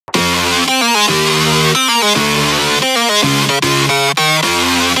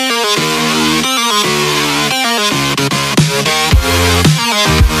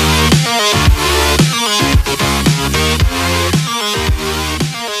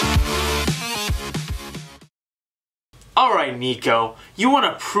Alright, Nico. You want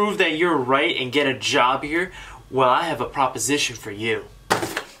to prove that you're right and get a job here? Well, I have a proposition for you.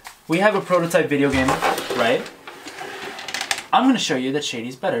 We have a prototype video game, right? I'm going to show you that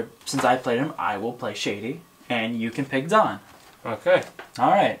Shady's better. Since I played him, I will play Shady, and you can pick Don. Okay.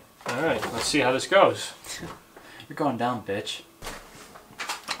 Alright. Alright, let's see how this goes. You're going down, bitch.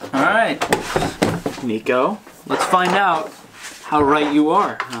 Alright. Nico, let's find out how right you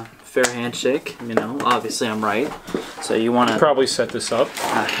are. Fair handshake, you know, obviously I'm right. So you want to... Probably set this up.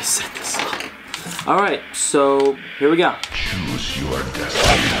 Set this up. Alright, so here we go. Choose your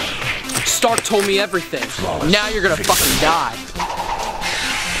destiny. Stark told me everything. Now you're gonna fucking die.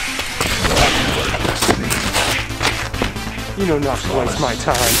 You know not to waste my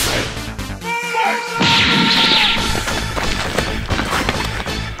time.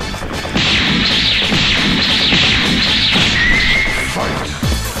 Fight.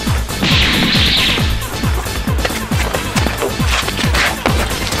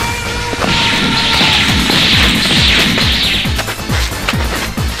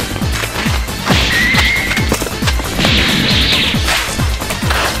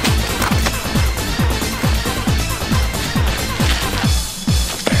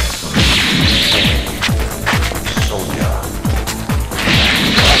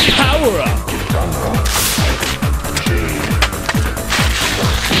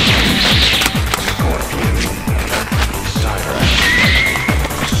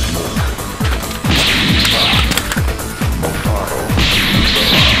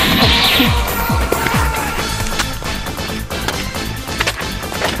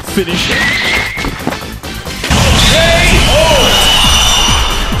 Finish it.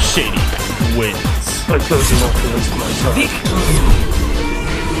 Shady wins. I told you not to waste my time.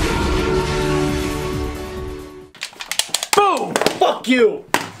 Boom! Fuck you!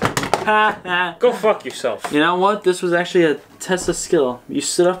 Go fuck yourself. You know what? This was actually a test of skill. You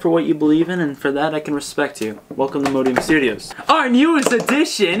stood up for what you believe in, and for that I can respect you. Welcome to Modian Studios. Our newest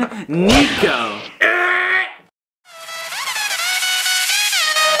addition, Nico.